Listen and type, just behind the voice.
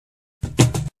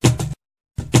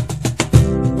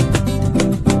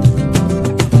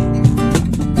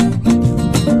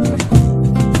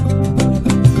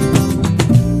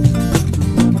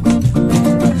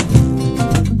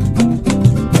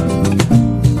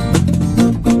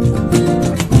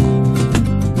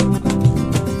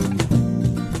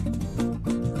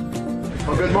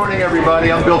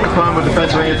everybody. I'm Bill Capone with the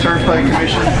Pennsylvania Turnpike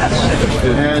Commission,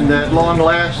 and at long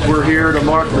last we're here to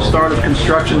mark the start of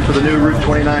construction for the new Route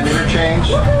 29 interchange,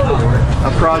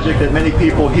 a project that many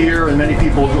people here and many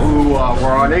people who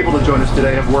were unable to join us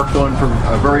today have worked on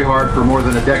very hard for more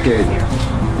than a decade.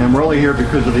 And we're only here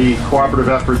because of the cooperative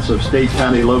efforts of state,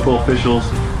 county, local officials,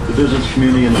 the business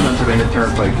community, and the Pennsylvania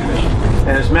Turnpike Commission.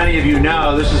 And as many of you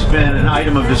know, this has been an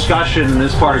item of discussion in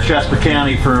this part of Chester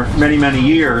County for many, many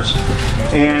years.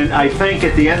 And I think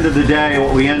at the end of the day,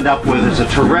 what we end up with is a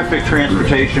terrific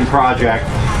transportation project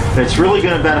that's really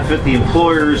going to benefit the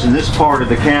employers in this part of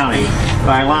the county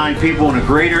by allowing people in a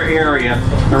greater area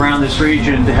around this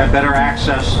region to have better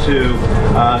access to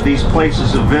these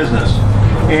places of business.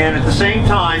 And at the same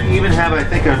time, even have, I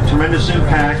think, a tremendous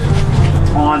impact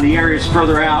on the areas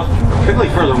further out, particularly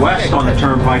further west on the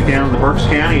turnpike down in the Berks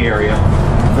County area.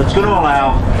 That's going to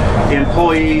allow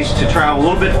employees to travel a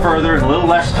little bit further in a little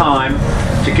less time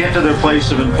to get to their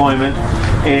place of employment,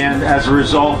 and as a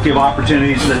result give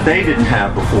opportunities that they didn't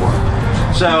have before.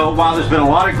 So while there's been a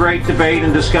lot of great debate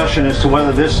and discussion as to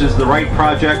whether this is the right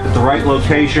project at the right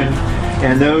location,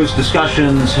 and those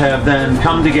discussions have then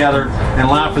come together and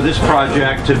allowed for this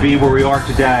project to be where we are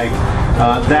today,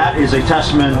 that is a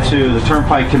testament to the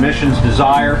Turnpike Commission's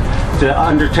desire to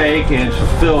undertake and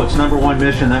fulfill its #1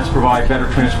 mission, that's provide better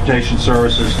transportation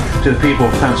services to the people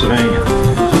of Pennsylvania.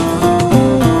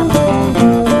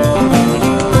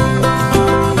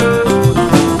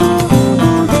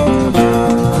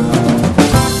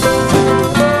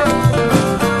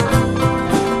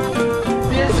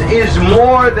 Is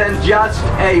more than just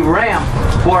a ramp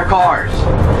for cars.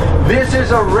 This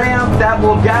is a ramp that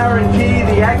will guarantee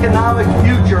the economic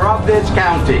future of this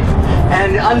county,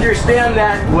 and understand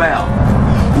that well.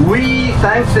 We,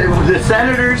 thanks to the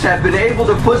senators, have been able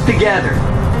to put together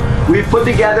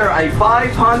a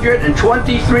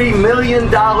 $523 million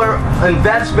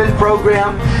investment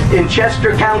program in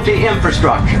Chester County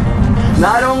infrastructure.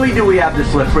 Not only do we have the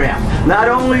slip ramp, not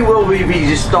only will we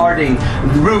be starting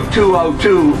Route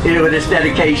 202 with its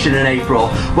dedication in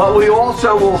April, but we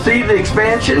also will see the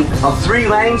expansion of 3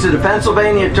 lanes of the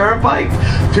Pennsylvania Turnpike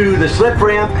to the slip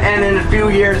ramp, and in a few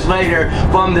years later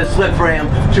from the slip ramp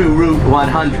to Route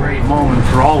 100. Great moment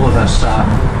for all of us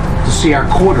to see our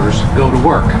quarters go to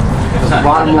work. The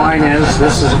bottom line is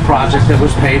this is a project that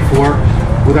was paid for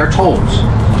with our tolls,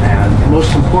 and the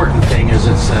most important thing is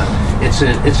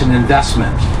it's an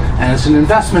investment, and it's an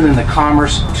investment in the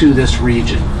commerce to this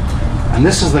region. And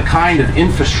this is the kind of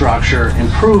infrastructure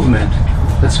improvement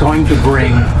that's going to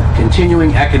bring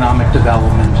continuing economic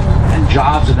development and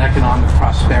jobs and economic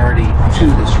prosperity to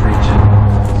this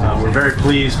region. We're very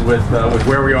pleased with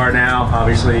where we are now.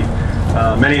 Obviously,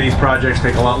 many of these projects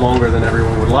take a lot longer than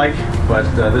everyone would like, but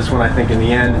this one, I think, in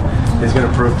the end, is going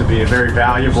to prove to be a very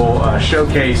valuable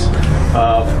showcase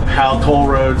of how toll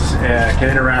roads can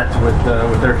interact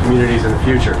with their communities in the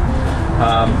future.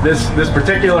 This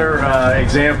particular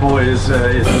example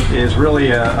is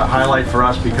really a highlight for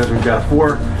us because we've got a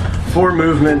four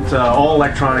movement, all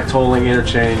electronic tolling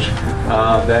interchange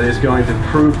that is going to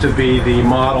prove to be the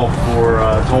model for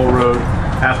toll road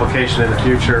application in the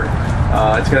future.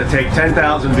 It's going to take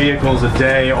 10,000 vehicles a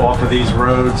day off of these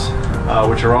roads,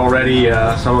 which are already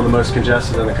some of the most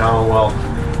congested in the Commonwealth,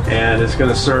 and it's going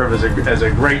to serve as a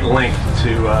great link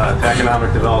to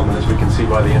economic development, as we can see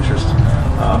by the interest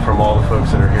from all the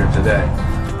folks that are here today.